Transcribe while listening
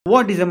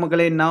What is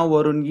மக்களே நான்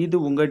வருண் இது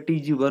உங்க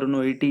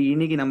TGvarunYT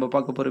இன்னைக்கு நம்ம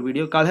பார்க்க போற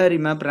வீடியோ கலஹரி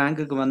மேப்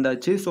ரேங்க்குக்கு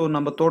வந்தாச்சு சோ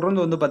நம்ம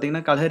தொடர்ந்து வந்து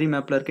பாத்தீங்கன்னா கலஹரி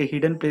மேப்ல இருக்க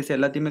ஹிடன் பிளேஸ்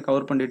எல்லாத்தையுமே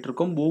கவர் பண்ணிட்டு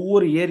இருக்கோம்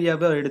ஒவ்வொரு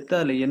ஏரியாவை எடுத்து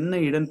அதுல என்ன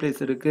ஹிடன்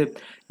பிளேஸ் இருக்கு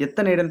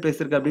எத்தனை ஹிடன் பிளேஸ்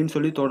இருக்கு அப்படினு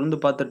சொல்லி தொடர்ந்து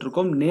பார்த்துட்டு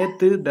இருக்கோம்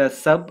நேத்து தி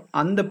சப்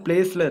அந்த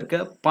பிளேஸ்ல இருக்க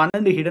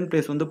 12 ஹிடன்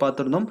பிளேஸ் வந்து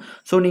பார்த்திருந்தோம்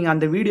சோ நீங்க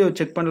அந்த வீடியோ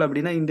செக் பண்ணல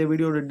அப்படினா இந்த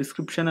வீடியோட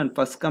டிஸ்கிரிப்ஷன் அண்ட்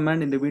ஃபர்ஸ்ட்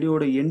கமெண்ட் இந்த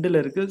வீடியோட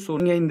எண்ட்ல இருக்கு சோ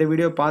நீங்க இந்த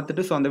வீடியோ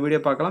பார்த்துட்டு சோ அந்த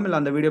வீடியோ பார்க்கலாம்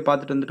இல்ல அந்த வீடியோ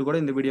பார்த்துட்டு வந்துட்டு கூட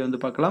இந்த வீடியோ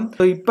வந்து பார்க்கலாம்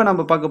சோ இப்போ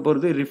நம்ம பார்க்க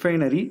போறது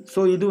Refinery. So,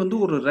 இது வந்து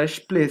ஒரு ரஷ்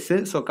பிளேஸ்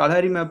ஸோ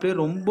கலஹரி மேப்லேயே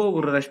ரொம்ப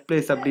ஒரு ரஷ்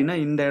பிளேஸ் அப்படின்னா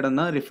இந்த இடம்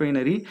தான்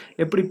ரிஃபைனரி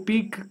எப்படி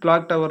பீக்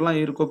கிளாக் டவர்லாம்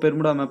இருக்கோ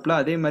பெர்முடா மேப்பில்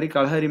அதே மாதிரி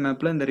கலஹரி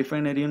மேப்பில் இந்த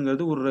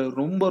ரிஃபைனரிங்கிறது ஒரு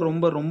ரொம்ப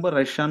ரொம்ப ரொம்ப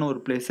ரஷ்ஷான ஒரு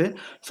பிளேஸு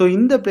ஸோ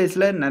இந்த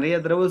பிளேஸில் நிறைய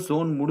தடவை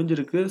ஜோன்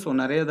முடிஞ்சிருக்கு ஸோ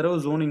நிறைய தடவை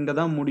ஜோன் இங்கே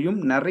தான் முடியும்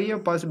நிறைய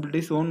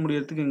பாசிபிலிட்டி ஜோன்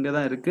முடியறதுக்கு இங்கே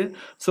தான் இருக்குது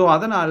ஸோ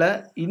அதனால்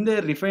இந்த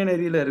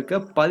ரிஃபைனரியில்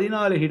இருக்க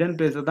 14 ஹிடன்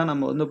பிளேஸை தான்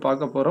நம்ம வந்து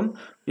பார்க்க போகிறோம்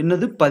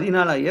என்னது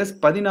 14 எஸ்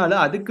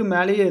 14 அதுக்கு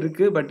மேலேயே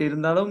இருக்குது பட்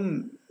இருந்தாலும்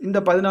இந்த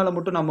 14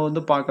 மட்டும் நம்ம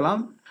வந்து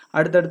பார்க்கலாம்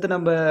அடுத்தடுத்து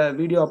நம்ம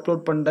வீடியோ அப்லோட்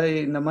பண்ண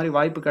இந்த மாதிரி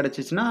வாய்ப்பு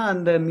கிடைச்சிச்சுன்னா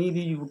அந்த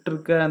மீதி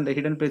விட்டுருக்க அந்த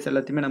ஹிடன் பிளேஸ்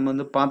எல்லாத்தையுமே நம்ம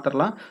வந்து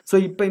பார்த்துடலாம் ஸோ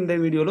இப்போ இந்த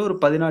வீடியோவில் ஒரு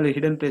 14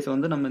 ஹிடன் பிளேஸ்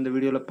வந்து நம்ம இந்த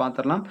வீடியோவில்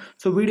பார்த்துடலாம்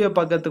ஸோ வீடியோ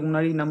பார்க்கறதுக்கு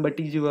முன்னாடி நம்ம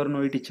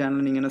TGvarunYT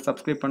சேனல் நீங்கள் என்ன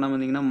சப்ஸ்கிரைப் பண்ணாமல்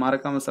இருந்தீங்கன்னா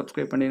மறக்காமல்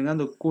சப்ஸ்கிரைப் பண்ணிடுங்க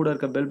அந்த கூட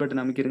இருக்க பெல்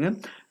பட்டன் அமைக்கிறங்க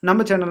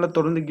நம்ம சேனலில்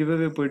தொடர்ந்து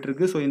கிவ்அவே போயிட்டு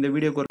இருக்கு ஸோ இந்த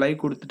வீடியோக்கு ஒரு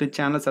லைக் கொடுத்துட்டு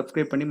சேனலை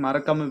சப்ஸ்கிரைப் பண்ணி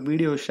மறக்காமல்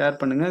வீடியோ ஷேர்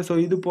பண்ணுங்க ஸோ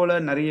இது போல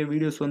நிறைய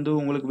வீடியோஸ் வந்து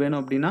உங்களுக்கு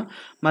வேணும் அப்படின்னா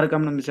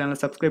மறக்காமல் நம்ம சேனலை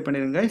சப்ஸ்கிரைப்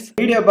பண்ணிடுங்க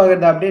வீடியோ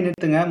பார்க்கறது அப்படியே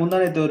நிறுத்துங்க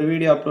முந்தானத்து ஒரு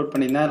வீடியோ அப்லோட்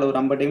பண்ணியிருந்தேன் அதில் ஒரு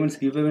 50 டைமண்ட்ஸ்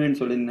கிவ்அவேன்னு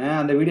சொல்லியிருந்தேன்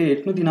அந்த வீடியோ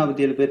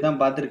 847 பேர் தான்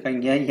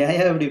பார்த்துருக்காங்க ஏன்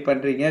இப்படி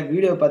பண்ணுறீங்க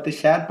வீடியோ பார்த்து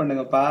ஷேர்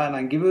பண்ணுங்கப்பா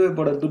நான் கிவ்அவே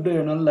போட துட்டு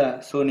வேணும்ல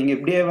ஸோ நீங்கள்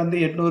இப்படியே வந்து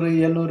 800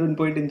 700ன்னு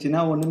போயிட்டு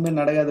இருந்துச்சுன்னா ஒன்றுமே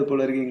நடக்காது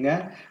போல இருக்கீங்க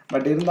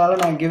பட்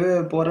இருந்தாலும் நான்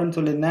கிவ்அவே போகிறேன்னு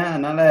சொல்லியிருந்தேன்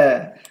அதனால்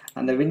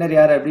அந்த வின்னர்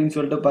யார் அப்படின்னு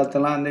சொல்லிட்டு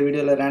பார்த்தலாம் அந்த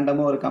வீடியோவில்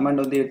ரேண்டமாக ஒரு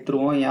கமெண்ட் வந்து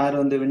எடுத்துருவோம்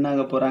யார் வந்து வின்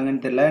ஆக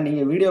போகிறாங்கன்னு தெரியல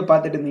நீங்கள் வீடியோ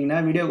பார்த்துட்டு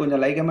இருந்தீங்கன்னா வீடியோ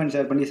கொஞ்சம் லைக் கமெண்ட்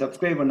ஷேர் பண்ணி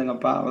சப்ஸ்கிரைப்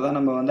பண்ணுங்கப்பா அப்போ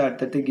நம்ம வந்து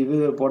அடுத்தடுத்து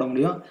கிவ்அவே போட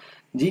முடியும்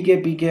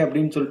GKPK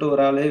அப்படின்னு சொல்லிட்டு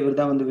ஒரு ஆள் இவர்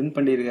தான் வந்து வின்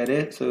பண்ணியிருக்காரு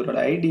ஸோ இவரோட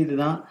ஐடி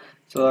இதுதான்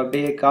ஸோ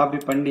அப்படியே காப்பி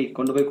பண்ணி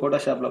கொண்டு போய் கோட்டா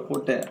ஷாப்பில்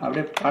போட்டு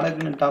அப்படியே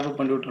படக்குன்னு டாப்அப்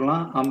பண்ணி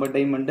விட்டுருலாம் 50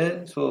 டைமண்டு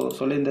ஸோ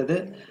சொல்லியிருந்தது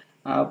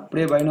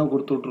அப்படியே பைனோ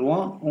கொடுத்து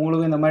விட்ருவோம்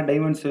உங்களுக்கு இந்த மாதிரி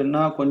டைமண்ட்ஸ்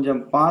வேணுன்னா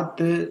கொஞ்சம்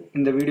பார்த்து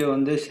இந்த வீடியோ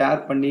வந்து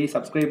ஷேர் பண்ணி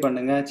சப்ஸ்கிரைப்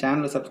பண்ணுங்கள்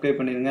சேனலை சப்ஸ்கிரைப்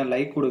பண்ணிடுங்க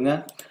லைக் கொடுங்க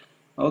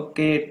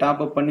ஓகே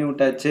டாப்அப் பண்ணி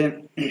விட்டாச்சு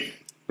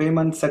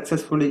பேமெண்ட்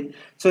சக்ஸஸ்ஃபுல்லி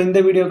ஸோ இந்த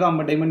வீடியோக்கு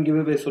 50 டைமண்ட்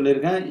கிவ்அவே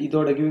சொல்லியிருக்கேன்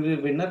இதோட கிவ்அவே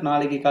வின்னர்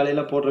நாளைக்கு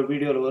காலையில் போடுற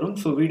வீடியோவில் வரும்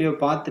ஸோ வீடியோ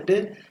பார்த்துட்டு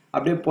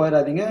அப்படியே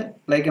போயிடாதீங்க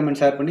லைக்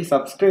கமெண்ட் ஷேர் பண்ணி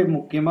சப்ஸ்கிரைப்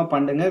முக்கியமாக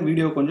பண்ணுங்க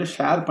வீடியோ கொஞ்சம்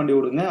ஷேர் பண்ணி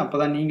விடுங்க அப்போ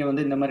தான் நீங்கள்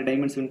வந்து இந்த மாதிரி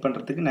டைமண்ட்ஸ் வின்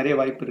பண்ணுறதுக்கு நிறைய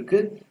வாய்ப்பு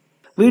இருக்குது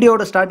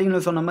வீடியோட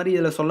ஸ்டார்டிங்கில் சொன்ன மாதிரி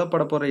இதில்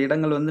சொல்லப்பட போகிற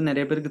இடங்கள் வந்து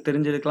நிறைய பேருக்கு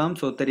தெரிஞ்சிருக்கலாம்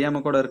ஸோ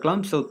தெரியாமல் கூட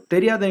இருக்கலாம் ஸோ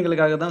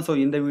தெரியாதவங்களுக்காக தான் ஸோ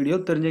இந்த வீடியோ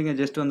தெரிஞ்சவங்க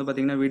ஜஸ்ட் வந்து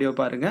பார்த்தீங்கன்னா வீடியோ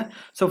பாருங்கள்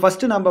ஸோ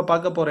ஃபஸ்ட்டு நம்ம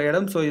பார்க்க போகிற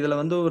இடம் ஸோ இதில்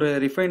வந்து ஒரு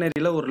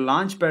ரிஃபைனரியில் ஒரு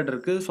லான்ச் பேட்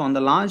இருக்குது ஸோ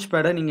அந்த லான்ச்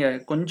பேடை நீங்கள்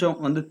கொஞ்சம்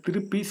வந்து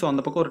திருப்பி ஸோ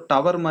அந்த பக்கம் ஒரு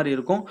டவர் மாதிரி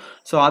இருக்கும்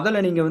ஸோ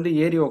அதில் நீங்கள் வந்து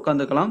ஏறி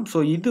உட்காந்துக்கலாம்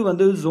ஸோ இது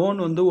வந்து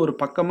ஜோன் வந்து ஒரு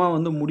பக்கமாக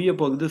வந்து முடிய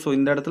போகுது ஸோ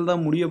இந்த இடத்துல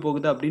தான் முடிய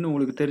போகுது அப்படின்னு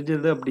உங்களுக்கு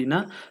தெரிஞ்சது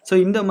அப்படின்னா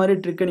ஸோ இந்த மாதிரி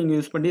ட்ரிக்கை நீங்கள்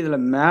யூஸ் பண்ணி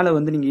இதில் மேலே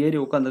வந்து நீங்கள் ஏறி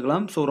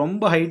உட்காந்துக்கலாம் ஸோ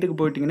ரொம்ப ஹைட்டுக்கு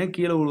போயிட்டீங்கன்னா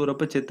கீழே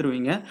விழுறப்ப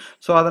செத்துருவீங்க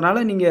ஸோ அதனால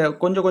நீங்க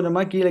கொஞ்சம்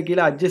கொஞ்சமா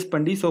கீழே அட்ஜஸ்ட்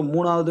பண்ணி ஸோ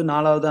 3வது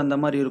 4வது அந்த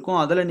மாதிரி இருக்கும்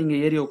அதில் நீங்க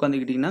ஏறி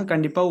உட்காந்துக்கிட்டீங்கன்னா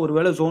கண்டிப்பா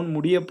ஒருவேளை ஜோன்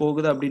முடிய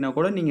போகுது அப்படின்னா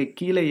கூட நீங்க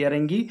கீழே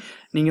இறங்கி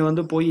நீங்க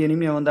வந்து போய்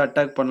எனிமியை வந்து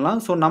அட்டாக்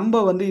பண்ணலாம் ஸோ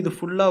நம்ம வந்து இது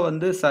ஃபுல்லா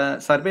வந்து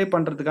சர்வே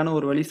பண்றதுக்கான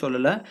ஒரு வழி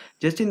சொல்லலை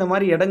ஜஸ்ட் இந்த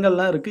மாதிரி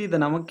இடங்கள்லாம் இருக்கு இதை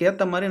நமக்கு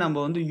ஏற்ற மாதிரி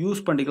நம்ம வந்து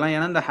யூஸ் பண்ணிக்கலாம்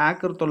ஏன்னா இந்த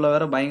ஹேக்கர் தொல்லை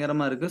வேற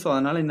பயங்கரமா இருக்கு ஸோ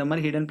அதனால இந்த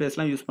மாதிரி ஹிடன்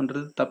பிளேஸ்லாம் யூஸ்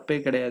பண்றது தப்பே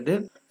கிடையாது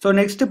ஸோ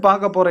நெக்ஸ்ட்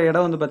பார்க்க போற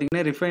இடம் வந்து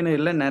பாத்தீங்கன்னா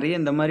ரிஃபைனரியில்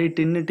நிறைய இந்த மாதிரி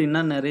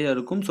டின்னா நிறைய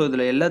இருக்கும் ஸோ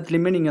இதில்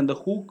எல்லாத்துலேயுமே நீங்கள் அந்த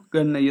ஹூக்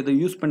கன் இதை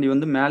யூஸ் பண்ணி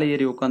வந்து மேலே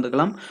ஏறி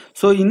உட்காந்துக்கலாம்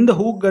ஸோ இந்த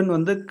ஹூக் கன்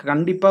வந்து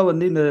கண்டிப்பாக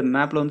வந்து இந்த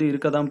மேப்பில் வந்து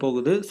இருக்க தான்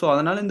போகுது ஸோ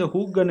அதனால் இந்த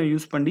ஹூக் கன்னை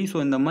யூஸ் பண்ணி ஸோ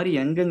இந்த மாதிரி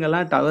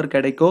எங்கெங்கெல்லாம் டவர்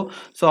கிடைக்கோ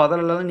ஸோ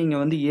அதிலலாம்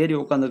நீங்கள் வந்து ஏறி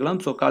உட்காந்துக்கலாம்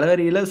ஸோ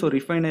கலரியில் ஸோ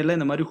ரிஃபைனரியில்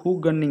இந்த மாதிரி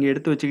ஹூக் கன் நீங்கள்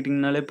எடுத்து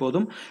வச்சுக்கிட்டிங்கனாலே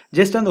போதும்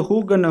ஜஸ்ட் அந்த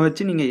ஹூக் கன்னை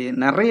வச்சு நீங்கள்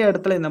நிறைய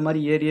இடத்துல இந்த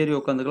மாதிரி ஏறி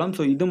உட்காந்துக்கலாம்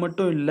ஸோ இது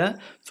மட்டும் இல்லை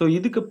ஸோ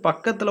இதுக்கு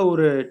பக்கத்தில்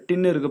ஒரு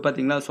டின் இருக்குது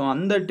பார்த்தீங்களா ஸோ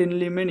அந்த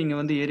டின்லேயுமே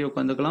நீங்கள் வந்து ஏறி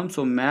உட்காந்துக்கலாம்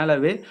ஸோ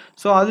மேலவே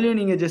ஸோ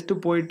அதுலேயும் நீங்கள்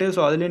ஜஸ்ட்டு போயிட்டு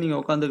ஸோ அதுலேயும்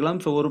நீங்கள் உட்காந்துக்கலாம்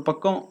ஸோ ஒரு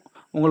பக்கம்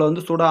உங்களை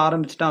வந்து சுட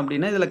ஆரம்பிச்சிட்டான்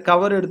அப்படின்னா இதில்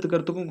கவர்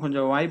எடுத்துக்கிறதுக்கும்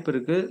கொஞ்சம் வாய்ப்பு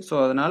இருக்குது ஸோ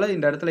அதனால்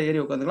இந்த இடத்துல ஏறி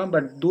உட்காந்துக்கலாம்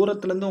பட்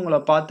தூரத்துலேருந்து உங்களை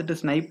பார்த்துட்டு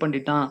ஸ்னைப்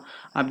பண்ணிட்டான்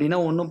அப்படின்னா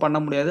ஒன்றும் பண்ண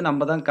முடியாது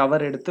நம்ம தான்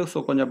கவர் எடுத்து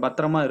ஸோ கொஞ்சம்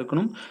பத்திரமா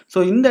இருக்கணும்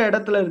ஸோ இந்த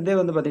இடத்துல இருந்தே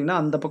வந்து பார்த்தீங்கன்னா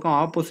அந்த பக்கம்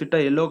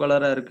ஆப்போசிட்டாக எல்லோ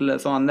கலராக இருக்குல்ல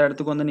ஸோ அந்த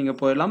இடத்துக்கு வந்து நீங்கள்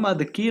போயிடலாம்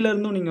அது கீழே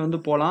இருந்தும் நீங்கள்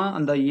வந்து போகலாம்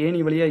அந்த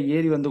ஏணி வழியாக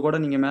ஏறி வந்து கூட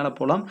நீங்கள் மேலே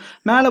போகலாம்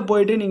மேலே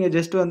போயிட்டு நீங்கள்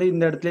ஜஸ்ட் வந்து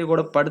இந்த இடத்துலேயே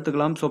கூட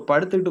படுத்துக்கலாம் ஸோ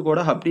படுத்துக்கிட்டு கூட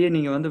அப்படியே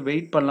நீங்கள் வந்து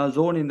வெயிட் பண்ணலாம்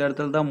ஜோன் இந்த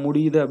இடத்துல தான்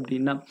முடியுது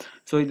அப்படின்னா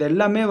ஸோ இது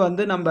எல்லாமே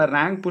வந்து நம்ம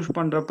ரேங்க் புஷ்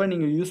பண்றப்ப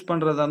நீங்க யூஸ்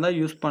பண்றதா இருந்தா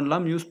யூஸ்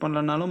பண்ணலாம். யூஸ்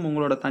பண்ணலனாலும்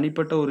உங்களோட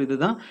தனிப்பட்ட ஒரு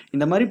இதுதான்.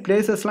 இந்த மாரி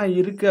பிளேஸஸ்லாம்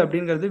இருக்கு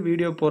அப்படிங்கிறது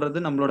வீடியோ போடுறது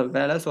நம்மளோட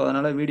வேலை. ஸோ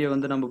அதனால வீடியோ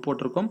வந்து நம்ம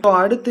போட்டிருக்கோம். ஸோ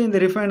அடுத்து இந்த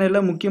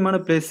ரிஃபைனரில முக்கியமான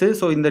பிளேஸ்.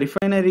 ஸோ இந்த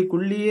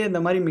ரிஃபைனரிக்குள்ளேயே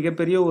இந்த மாரி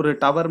மிகப்பெரிய ஒரு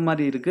டவர்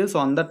மாரி இருக்கு. ஸோ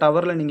அந்த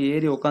டவர்ல நீங்க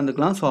ஏறி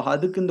உட்காந்துக்கலாம். ஸோ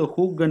அதுக்கு இந்த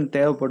ஹூக் கன்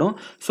தேவைப்படும்.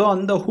 ஸோ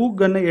அந்த ஹூக்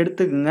கன்னை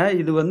எடுத்துக்கங்க.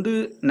 இது வந்து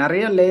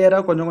நெறைய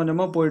லேயரா கொஞ்சம்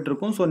கொஞ்சமா போயிட்டு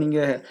இருக்கும். ஸோ நீங்க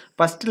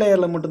ஃபர்ஸ்ட்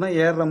லேயர்ல மட்டும் தான்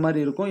ஏறுற மாரி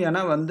இருக்கும்.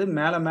 ஏன்னா வந்து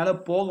மேல மேல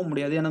போக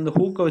முடியாது. ஏன்னா அந்த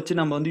ஹூக்க வச்சு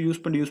நம்ம வந்து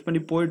யூஸ் பண்ணி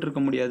போயிட்டு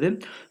இருக்க முடியாது.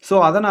 ஸோ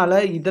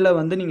அதனால இதுல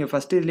வந்து நீங்க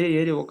ஃபர்ஸ்ட் இதுலயே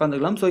ஏறி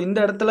உட்காந்துக்கலாம். ஸோ இந்த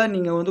இடத்துல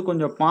நீங்க வந்து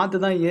கொஞ்சம்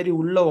பார்த்து தான் ஏறி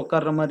உள்ள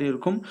உட்கார்ற மாரி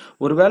இருக்கும்.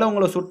 ஒருவேளை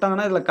உங்கள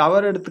சுட்டாங்கன்னா இதுல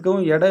கவர்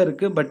எடுத்துக்கவும் இடம்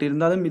இருக்கு. பட்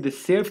இருந்தாலும் இது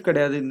சேஃப்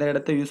கிடையாது இந்த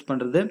இடத்த யூஸ்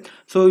பண்றது.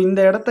 ஸோ இந்த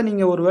இடத்த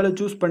நீங்க ஒருவேளை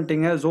சூஸ்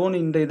பண்ணிட்டீங்க. ஜோன்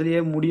இந்த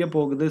இதுலயே முடிய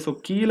போகுது. ஸோ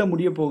கீழ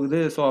முடிய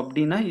போகுது. ஸோ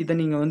அப்படின்னா இத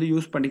நீங்க வந்து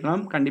யூஸ்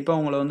பண்ணிக்கலாம். கண்டிப்பா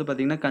உங்கள வந்து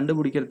பார்த்தீங்கன்னா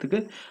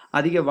கண்டுபிடிக்கிறதுக்கு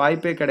அதிக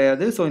வாய்ப்பே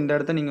கிடையாது. ஸோ இந்த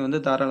இடத்த நீங்க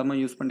வந்து தாராளமா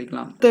யூஸ்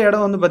பண்ணிக்கலாம். அடுத்த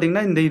இடம் வந்து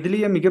பார்த்தீங்கன்னா, இந்த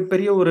இதுலயே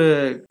மிகப்பெரிய ஒரு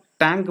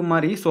டேங்க்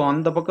மாரி. ஸோ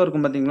அந்த பக்கம்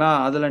இருக்கும் பார்த்தீங்களா?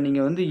 அதுல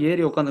நீங்க வந்து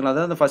ஏறி உட்காந்துக்கலாம்.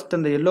 அதாவது ஃபர்ஸ்ட்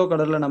அந்த எல்லோ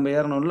கலர்ல நம்ம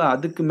ஏறணும்ல,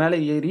 அதுக்கு மேல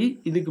ஏறி,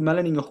 இதுக்கு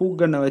மேல நீங்க ஹூக்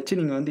கன்ன வச்சு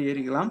நீங்க வந்து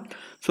ஏறிக்கலாம்.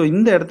 ஸோ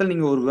இந்த இடத்துல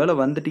நீங்க ஒரு வேள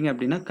வந்துட்டீங்க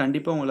அப்படின்னா,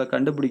 கண்டிப்பா உங்கள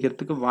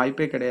கண்டுபிடிக்கிறதுக்கு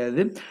வாய்ப்பே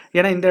கிடையாது.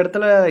 ஏன்னா இந்த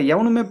இடத்துல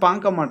எவனுமே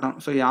பார்க்க மாட்டான்.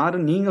 ஸோ யாரு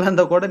நீங்களா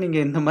இருந்தா கூட நீங்க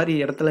இந்த மாரி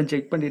இடத்துல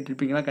செக் பண்ணிட்டு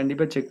இருப்பீங்களா?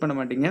 கண்டிப்பா செக் பண்ண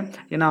மாட்டீங்க.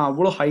 ஏன்னா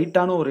அவ்ளோ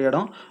ஹைட்டான ஒரு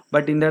இடம்.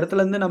 பட் இந்த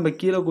இடத்துலருந்து நம்ம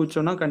கீழ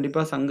குதிச்சோம்னா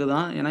கண்டிப்பா சங்கு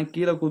தான். ஏன்னா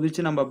கீழ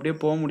குதிச்சு நம்ம அப்படியே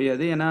போ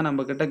முடியாது. ஏன்னா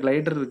நம்ம கிட்ட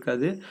கிளைடர்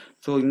இருக்காது.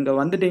 ஸோ இங்க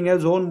வந்துட்டீங்க,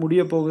 ஜோன்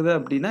முடிய போகுது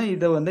அப்படின்னா,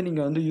 இத வந்து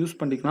நீங்க வந்து யூஸ்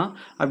பண்ணிக்கலாம்.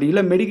 அப்படி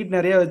இல்ல மெடிக்கிட்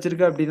நெறைய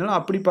வச்சிருக்க அப்படின்னாலும்,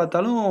 அப்படி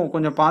பார்த்தாலும்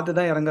கொஞ்சம் பார்த்து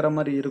தான் இறங்குற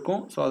மாரி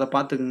இருக்கும். ஸோ அத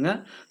பார்த்துக்கங்க.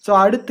 ஸோ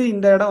அடுத்து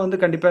இந்த இடம் வந்து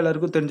கண்டிப்பா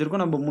எல்லாருக்கும்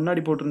தெரிஞ்சிருக்கும். நம்ம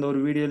முன்னாடி போட்டிருந்த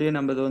ஒரு வீடியோலயே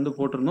நம்ம இத வந்து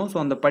போட்டிருந்தோம். ஸோ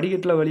அந்த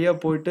படிக்கட்டுல வழியா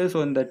போயிட்டு, ஸோ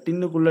இந்த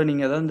டின்னுக்குள்ள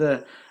நீங்க அதாவது இந்த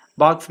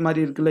பாக்ஸ்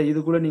மாரி இருக்குல்ல,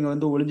 இதுக்குள்ள நீங்க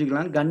வந்து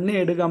ஒளிஞ்சுக்கலாம். கன்னே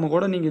எடுக்காம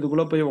கூட நீங்க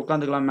இதுக்குள்ள போய்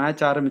உட்காந்துக்கலாம்.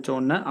 மேட்ச் ஆரம்பிச்ச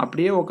உடனே.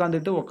 அப்படியே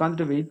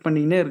உட்காந்துட்டு வெயிட்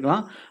பண்ணிக்கின்னே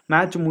இருக்கலாம்.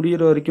 மேட்ச்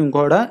முடியிற வரைக்கும்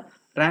கூட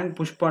ரேங்க்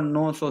புஷ்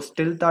பண்ணணும். ஸோ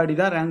ஸ்டெல்த் ஆடி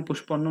தான் ரேங்க்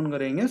புஷ்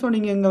பண்ணணுங்கிறீங்க. ஸோ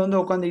நீங்க இங்க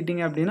வந்து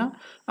உட்காந்துக்கிட்டீங்க அப்படின்னா,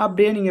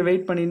 அப்படியே நீங்க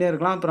வெயிட் பண்ணிக்கின்னே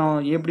இருக்கலாம். அப்புறம்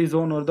எப்படி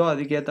ஜோன் வருதோ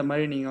அதுக்கேத்த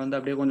மாரி நீங்க வந்து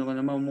அப்படியே கொஞ்சம்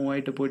கொஞ்சமா மூவ்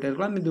ஆயிட்டு போயிட்டே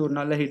இருக்கலாம். இது ஒரு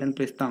நல்ல ஹிடன்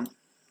பிளேஸ் தான்.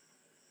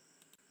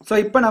 ஸோ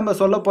இப்ப நம்ம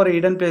சொல்லப் போற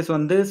ஹிடன் பிளேஸ்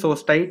வந்து ஸோ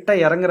ஸ்ட்ரைட்டா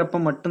இறங்குறப்ப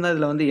மட்டும் தான்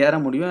இதுல வந்து ஏற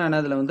முடியும். ஏன்னா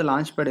இதுல வந்து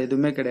லான்ச் பேட்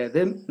எதுவுமே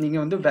கிடையாது. நீங்க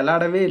வந்து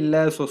விளையாடவே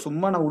இல்ல. ஸோ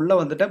சும்மா நான் உள்ள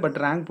வந்துட்டேன். பட்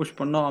ரேங்க் புஷ்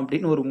பண்ணோம்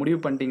அப்படின்னு ஒரு முடிவு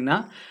பண்ணிட்டீங்கன்னா,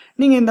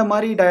 நீங்க இந்த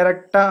மாரி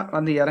டைரக்ட்டா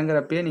வந்து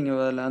இறங்குறப்பயே நீங்க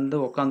அதுல வந்து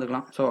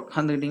உட்காந்துக்கலாம். ஸோ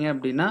உட்காந்துக்கிட்டீங்க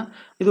அப்படின்னா,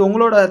 இது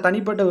உங்களோட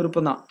தனிப்பட்ட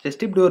விருப்பம் தான்.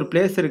 ஜஸ்ட் இப்படி ஒரு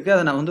பிளேஸ் இருக்கு.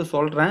 அத நான் வந்து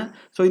சொல்றேன்.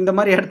 ஸோ இந்த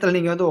மாரி இடத்துல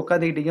நீங்க வந்து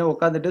உட்காந்துக்கிட்டீங்க.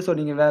 உட்காந்துட்டு ஸோ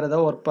நீங்க வேற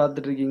ஏதாவது ஒர்க்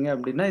பார்த்துட்டு இருக்கீங்க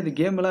அப்படின்னா, இது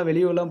கேம்லாம்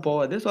வெளியலாம்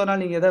போகாது. ஸோ அதனால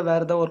நீங்க ஏதாவது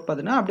வேற ஏதாவது ஒர்க்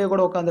பார்த்தீங்கன்னா, அப்படியே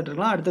கூட உட்காந்துட்டு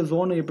இருக்கலாம். அடுத்த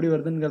ஜோன் எப்படி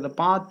வருதுங்கிறத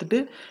பார்த்துட்டு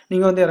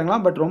நீங்க வந்து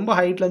இறங்கலாம். பட் ரொம்ப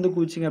ஹைட்ல இருந்து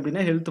குதிச்சீங்க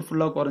அப்படின்னா ஹெல்த்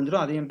ஃபுல்லா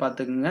குறைஞ்சிரும். அதையும்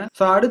பார்த்துக்கங்க.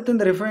 ஸோ அடுத்து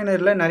இந்த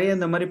ரிஃபைனரில நிறைய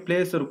இந்த மாரி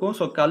பிளேஸ் இருக்கும்.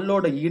 ஸோ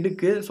கல்லோட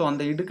இடுக்கு. ஸோ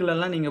அந்த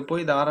இடுக்குலலாம் நீங்க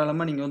போய்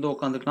தாராளமா நீங்க வந்து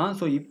உட்காந்துக்கலாம்.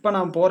 ஸோ இப்ப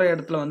நான் போற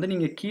இடத்துல வந்து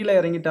நீங்க கீழ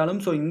இறங்கிட்டாலும்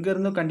ஸோ இங்க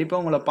இருந்தும் கண்டிப்பா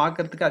உங்கள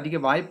பார்க்கறதுக்கு அதிக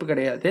வாய்ப்பு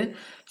கிடையாது.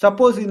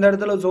 சப்போஸ் இந்த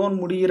இடத்துல ஜோன்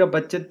முடியிற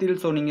பட்சத்தில்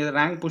ஸோ நீங்க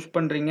ரேங்க் புஷ்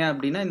பண்றீங்க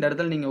அப்படின்னா, இந்த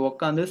இடத்துல நீங்க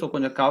உட்காந்து ஸோ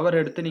கொஞ்சம் கவர்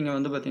எடுத்து நீங்க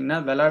வந்து பார்த்தீங்கன்னா,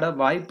 விளையாட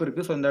வாய்ப்பு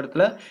இருக்கு. ஸோ இந்த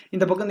இடத்துல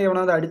இந்த பக்கம் இருந்து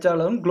எவனாவது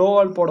அடிச்சாலும் க்ளோ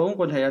வால் போடவும்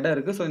கொஞ்சம் இடம்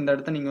இருக்கு. ஸோ இந்த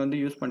இடத்த நீங்க வந்து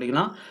யூஸ்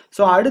பண்ணிக்கலாம்.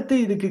 ஸோ அடுத்து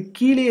இதுக்கு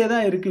கீழயே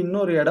தான் இருக்கு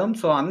இன்னொரு இடம்.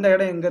 ஸோ அந்த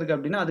இடம் எங்க இருக்கு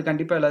அப்படின்னா, அது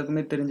கண்டிப்பா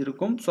எல்லாருக்குமே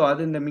தெரிஞ்சிருக்கும். ஸோ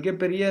அது இந்த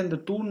மிகப்பெரிய இந்த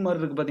தூண்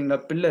மாரி இருக்கு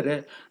பார்த்தீங்களா? பில்லரு.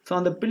 ஸோ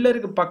அந்த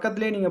பில்லருக்கு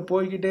பக்கத்திலேயே நீங்க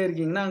போய்க்கிட்டே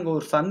இருக்கீங்கன்னா, அங்க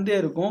ஒரு சந்தே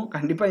இருக்கும்.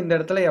 கண்டிப்பா இந்த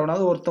இடத்துல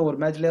எவனாவது ஒருத்தன் ஒரு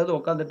மேட்ச்லயாவது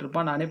உட்காந்துட்டு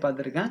இருப்பான். நானே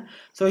பார்த்துருக்கேன்.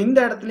 ஸோ இந்த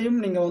இடத்துலயும்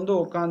நீங்க வந்து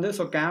உட்காந்து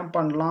ஸோ கேம்ப்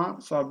பண்ணலாம்.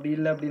 ஸோ அப்படி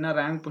இல்ல அப்படின்னா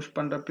ரேங்க் புஷ்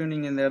பண்றப்பயும்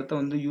நீங்க இந்த இடத்த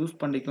வந்து யூஸ்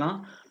பண்ணிக்கலாம்.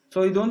 ஸோ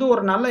இது வந்து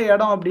ஒரு நல்ல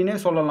இடம் அப்படின்னே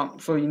சொல்லலாம்.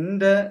 ஸோ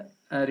இந்த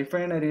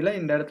ரிஃபைனரியில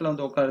இந்த இடத்துல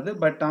வந்து உட்காருது.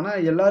 பட் ஆனா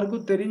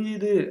எல்லாருக்கும்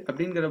தெரிஞ்சுது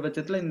அப்படிங்கிற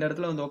பட்சத்துல இந்த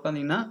இடத்துல வந்து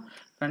உட்காந்தீங்கன்னா,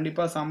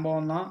 கண்டிப்பா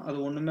சம்பவம் தான். அது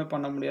ஒண்ணுமே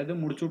பண்ண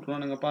முடியாது. முடிச்சு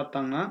விட்டுருவானுங்க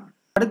பார்த்தாங்கன்னா.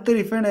 அடுத்து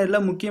ரிஃபைனரில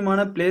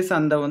முக்கியமான பிளேஸ்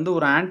அந்த வந்து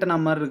ஒரு ஆண்டனா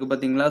மாரி இருக்கு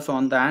பார்த்தீங்களா? ஸோ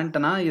அந்த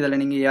ஆண்டனா இதில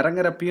நீங்க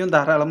இறங்குறப்பயும்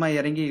தாராளமா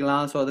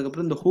இறங்கிக்கலாம். ஸோ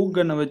அதுக்கப்புறம் இந்த ஹூக்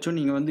கன்ன வச்சும்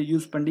நீங்க வந்து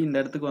யூஸ் பண்ணி இந்த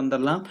இடத்துக்கு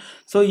வந்துரலாம்.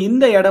 ஸோ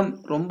இந்த இடம்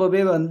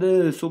ரொம்பவே வந்து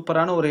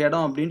சூப்பரான ஒரு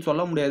இடம் அப்படின்னு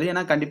சொல்ல முடியாது.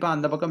 ஏன்னா கண்டிப்பா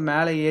அந்த பக்கம்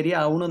மேலே ஏறி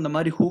அவனும் இந்த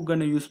மாரி ஹூக்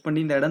கன்ன யூஸ்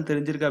பண்ணி இந்த இடம்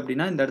தெரிஞ்சிருக்கு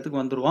அப்படின்னா இந்த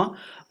இடத்துக்கு வந்துருவான்.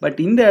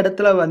 பட் இந்த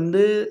இடத்துல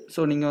வந்து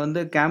ஸோ நீங்க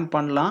வந்து கேம்ப்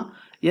பண்ணலாம்.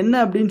 என்ன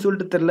அப்படின்னு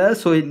சொல்லிட்டு தெரியல.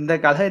 ஸோ இந்த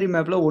கலஹரி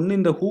மேப்ல ஒண்ணு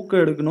இந்த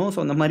ஹூக்க எடுக்கணும். ஸோ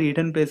அந்த மாரி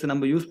ஹிடன் பிளேஸ்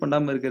நம்ம யூஸ்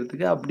பண்ணாம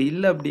இருக்கிறதுக்கு. அப்படி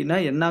இல்ல அப்படின்னா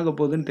என்ன ஆக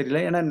போகுதுன்னு தெரியல.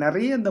 ஏன்னா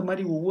நெறைய இந்த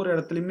மாரி ஒவ்வொரு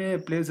இடத்துலயுமே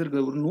பிளேஸ் இருக்கு.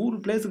 ஒரு 100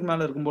 பிளேஸ்க்கு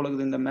மேல இருக்கும் போல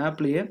இருக்குது இந்த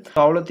மேப்லயே.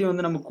 அவ்வளோத்தையும்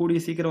வந்து நம்ம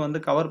கூடிய சீக்கிரம்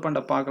வந்து கவர்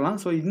பண்ண பார்க்கலாம்.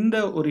 ஸோ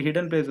இந்த ஒரு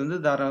ஹிடன் பிளேஸ் வந்து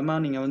தாராளமா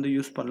நீங்க வந்து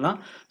யூஸ் பண்ணலாம்.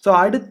 ஸோ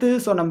அடுத்து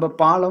ஸோ நம்ம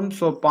பாலம்.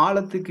 ஸோ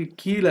பாலத்துக்கு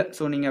கீழ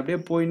ஸோ நீங்க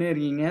அப்படியே போயின்னே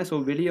இருக்கீங்க.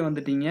 ஸோ வெளிய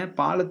வந்துட்டீங்க.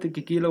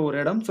 பாலத்துக்கு கீழ ஒரு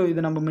இடம். ஸோ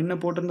இது நம்ம முன்ன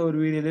போட்டிருந்த ஒரு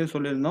வீடியோலயே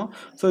சொல்லியிருந்தோம்.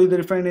 ஸோ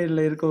இது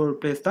ரிஃபைனரியில இருக்க ஒரு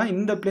பிளேஸ் தான்.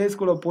 இந்த இந்த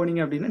பிளேஸ்க்குள்ள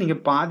போனீங்க அப்படின்னா நீங்க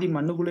பாதி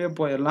மண்ணுக்குள்ளேயே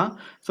போயிடலாம்.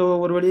 ஸோ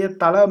ஒரு வழியா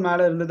தலை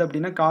மேலே இருந்தது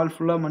அப்படின்னா கால்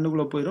ஃபுல்லாக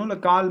மண்ணுக்குள்ளே போயிடும். இல்லை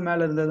கால்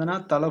மேலே இருந்ததுன்னா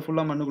தலை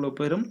ஃபுல்லாக மண்ணுக்குள்ளே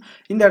போயிடும்.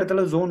 இந்த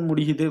இடத்துல ஜோன்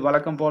முடியுது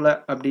வழக்கம் போல்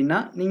அப்படின்னா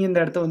நீங்கள் இந்த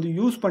இடத்த வந்து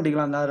யூஸ்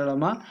பண்ணிக்கலாம்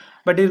தாராளமாக.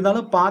 பட்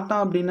இருந்தாலும்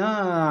பார்த்தான் அப்படின்னா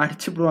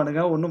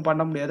அடிச்சுடுவானுங்க, ஒன்றும்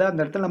பண்ண முடியாது. அந்த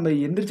இடத்துல நம்ம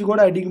எந்திரிச்சு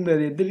கூட அடிக்க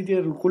முடியாது,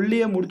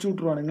 எந்திரிக்கிறதுக்குள்ளேயே முடிச்சு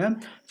விட்ருவானுங்க.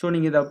 ஸோ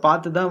நீங்கள் இதை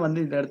பார்த்து தான் வந்து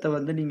இந்த இடத்த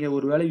வந்து நீங்கள்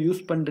ஒரு வேளை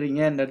யூஸ் பண்ணுறீங்க,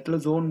 இந்த இடத்துல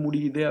ஜோன்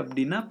முடியுது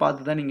அப்படின்னா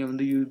பார்த்து தான் நீங்கள்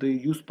வந்து இது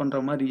யூஸ் பண்ணுற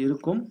மாதிரி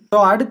இருக்கும்.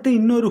 ஸோ அடுத்து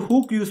இன்னொரு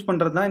ஹூக் யூஸ்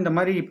பண்ணுறது தான் இந்த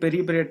மாதிரி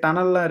பெரிய பெரிய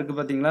டனல்லாம் இருக்குது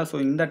பார்த்தீங்களா. ஸோ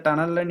இந்த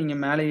டனலில்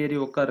நீங்கள் மேலே ஏறி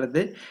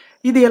உட்கார்றது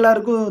இது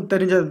எல்லாருக்கும்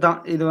தெரிஞ்சது தான்.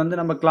 இது வந்து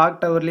நம்ம கிளாக்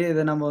டவர்லேயே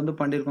இதை நம்ம வந்து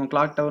பண்ணியிருக்கோம்.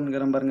 கிளாக்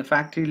டவர்ங்கிற பாருங்க,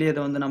 ஃபேக்ட்ரிலேயே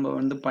இதை வந்து நம்ம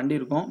வந்து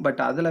பண்ணியிருக்கோம்.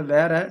 பட் அதில்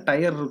வேற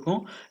டயர் இருக்கும்,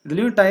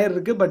 இதுலேயும் டயர்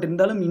இருக்குது. பட்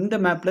இருந்தாலும் இந்த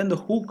மேப்பில் இந்த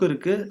ஹூக்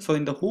இருக்குது. ஸோ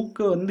இந்த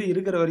ஹூக்கு வந்து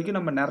இருக்கிற வரைக்கும்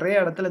நம்ம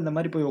நிறைய இடத்துல இந்த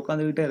மாதிரி போய்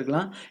உட்காந்துக்கிட்டே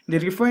இருக்கலாம். இந்த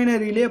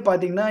ரிஃபைனரியிலே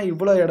பார்த்தீங்கன்னா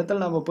இவ்வளோ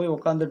இடத்துல நம்ம போய்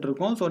உட்காந்துட்டு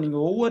இருக்கோம். ஸோ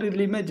நீங்கள் ஒவ்வொரு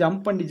இதுலேயுமே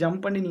ஜம்ப்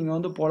பண்ணி நீங்கள்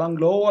வந்து போகலாம்.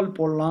 க்ளோவால்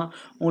போடலாம்,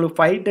 உங்களுக்கு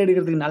ஃபைட்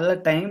எடுக்கிறதுக்கு நல்ல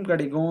டைம்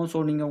கிடைக்கும். ஸோ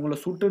நீங்கள் உங்களை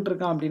சுட்டுட்டு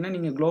இருக்கான் அப்படின்னா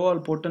நீங்கள்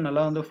க்ளோவால் போட்டு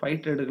நல்லா வந்து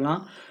ஃபைட்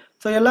எடுக்கலாம்.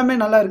 ஸோ எல்லாமே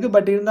நல்லா இருக்குது.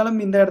 பட் இருந்தாலும்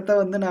இந்த இடத்த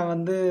வந்து நான்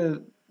வந்து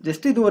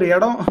ஜஸ்ட் இது ஒரு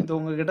இடம், இது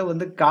உங்ககிட்ட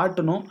வந்து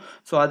காட்டணும்.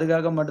 ஸோ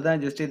அதுக்காக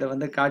மட்டும்தான் ஜஸ்ட் இதை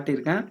வந்து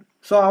காட்டியிருக்கேன்.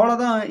 ஸோ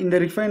அவ்வளோதான் இந்த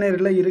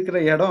ரிஃபைனரியில் இருக்கிற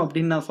இடம்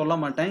அப்படின்னு நான் சொல்ல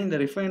மாட்டேன். இந்த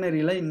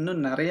ரிஃபைனரியில்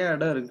இன்னும் நிறைய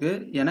இடம் இருக்குது.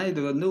 ஏன்னா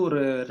இது வந்து ஒரு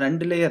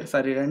 2 லேயர்,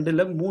 சாரி 2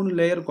 இல்லை 3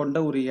 லேயர் கொண்ட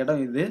ஒரு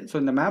இடம் இது. ஸோ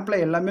இந்த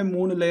மேப்பில் எல்லாமே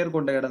 3 லேயர்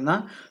கொண்ட இடம்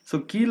தான். ஸோ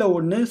கீழே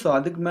ஒன்று, ஸோ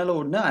அதுக்கு மேலே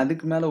ஒன்று,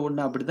 அதுக்கு மேலே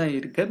ஒன்று, அப்படி தான்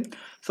இருக்குது.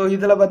 ஸோ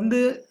இதில் வந்து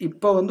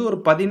இப்போ வந்து ஒரு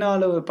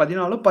 14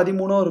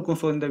 13 இருக்கும்.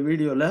 ஸோ இந்த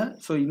வீடியோவில்,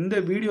 ஸோ இந்த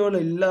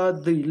வீடியோவில்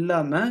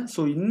இல்லாமல்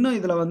ஸோ இன்னும்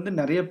இதில் வந்து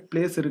நிறைய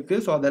பிளேஸ்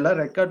இருக்குது. ஸோ அதெல்லாம்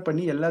ரெக்கார்ட்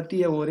பண்ணி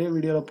எல்லாத்தையும் ஒரே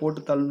வீடியோவில்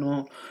போட்டு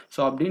தள்ளணும் ஸோ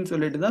அப்படின்னு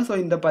சொல்லிட்டு தான் ஸோ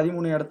இந்த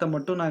 13 இடத்த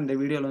மட்டும் நான் இந்த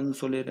வீடியோவில்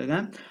வந்து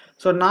சொல்லியிருக்கேன்.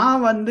 ஸோ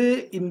நான் வந்து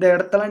இந்த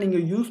இடத்தெல்லாம்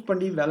நீங்கள் யூஸ்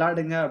பண்ணி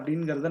விளாடுங்க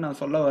அப்படிங்கிறத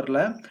நான் சொல்ல வரல.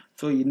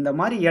 ஸோ இந்த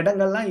மாதிரி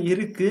இடங்கள்லாம்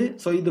இருக்குது.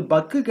 ஸோ இது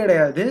பக்கு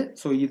கிடையாது.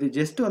 ஸோ இது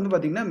ஜஸ்ட் வந்து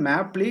பார்த்தீங்கன்னா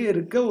மேப்லேயே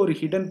இருக்க ஒரு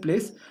ஹிடன்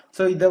பிளேஸ்.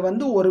 ஸோ இதை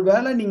வந்து ஒரு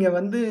வேளை நீங்கள்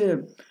வந்து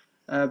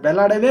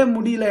விளாடவே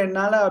முடியல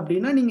என்னால்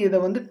அப்படின்னா நீங்கள் இதை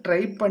வந்து ட்ரை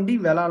பண்ணி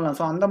விளாட்லாம்.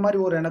 ஸோ அந்த மாதிரி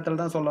ஒரு இடத்துல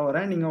தான் சொல்ல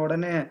வரேன். நீங்கள்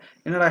உடனே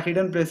என்னடா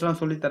ஹிடன் பிளேஸ்லாம்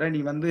சொல்லித்தரேன்,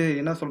 நீ வந்து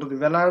என்ன சொல்கிறது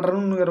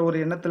விளாட்றனுங்கிற ஒரு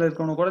எண்ணத்தில்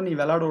இருக்கவனு கூட நீ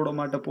விளாட விட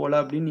மாட்ட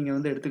போல அப்படின்னு நீங்கள்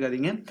வந்து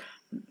எடுத்துக்காதீங்க.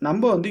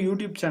 நம்ம வந்து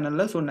யூடியூப்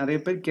சேனலில் ஸோ நிறைய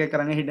பேர்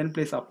கேட்குறாங்க ஹிடன்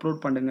பிளேஸ் அப்லோட்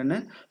பண்ணுங்கன்னு.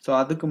 ஸோ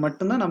அதுக்கு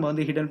மட்டும்தான் நம்ம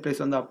வந்து ஹிடன்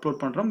பிளேஸ் வந்து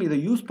அப்லோட் பண்ணுறோம். இதை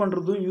யூஸ்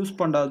பண்ணுறதும் யூஸ்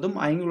பண்ணாததும்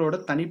அவங்களோட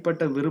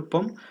தனிப்பட்ட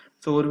விருப்பம்.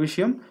 ஸோ ஒரு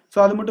விஷயம். ஸோ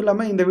அது மட்டும்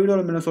இல்லாமல் இந்த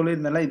வீடியோவில் நான்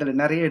சொல்லியிருந்தேன்ல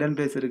இதில் நிறைய ஹிடன்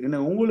பிளேஸ்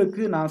இருக்குன்னு.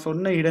 உங்களுக்கு நான்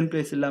சொன்ன ஹிடன்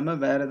பிளேஸ்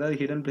இல்லாமல் வேறு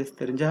ஏதாவது ஹிடன் பிளேஸ்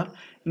தெரிஞ்சால்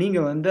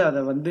நீங்கள் வந்து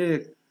அதை வந்து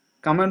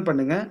கமெண்ட்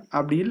பண்ணுங்கள்.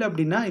 அப்படி இல்லை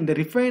அப்படின்னா இந்த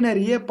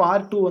ரிஃபைனரியே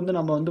பார்ட் 2 வந்து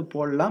நம்ம வந்து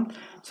போடலாம்.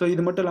 ஸோ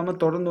இது மட்டும் இல்லாமல்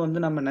தொடர்ந்து வந்து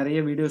நம்ம நிறைய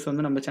வீடியோஸ்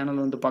வந்து நம்ம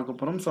சேனலில் வந்து பார்க்க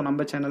போகிறோம். ஸோ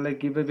நம்ம சேனலில்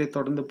கிவ்அவே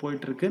தொடர்ந்து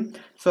போயிட்டுருக்கு.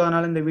 ஸோ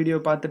அதனால் இந்த வீடியோ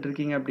பார்த்துட்டு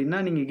இருக்கீங்க அப்படின்னா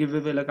நீங்கள்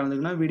கிவ்அவேல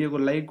கலந்துக்கணும். வீடியோக்கு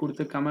ஒரு லைக்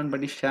கொடுத்து கமெண்ட்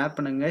பண்ணி ஷேர்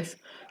பண்ணுங்க.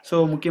 ஸோ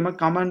முக்கியமாக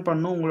கமெண்ட்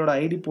பண்ணணும், உங்களோட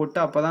ஐடி போட்டு,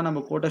 அப்போ தான்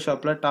நம்ம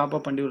ஃபோட்டோஷாப்பில் டாப்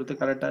அப் பண்ணி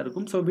கொடுத்து கரெக்டாக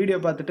இருக்கும். ஸோ வீடியோ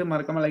பார்த்துட்டு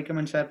மறக்காமல் லைக்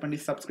கமெண்ட் ஷேர் பண்ணி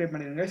சப்ஸ்கிரைப்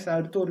பண்ணிடுங்க.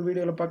 அடுத்து ஒரு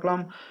வீடியோவில்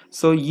பார்க்கலாம்.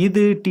 ஸோ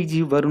இது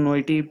TG வருண்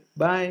YT.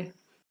 பாய்.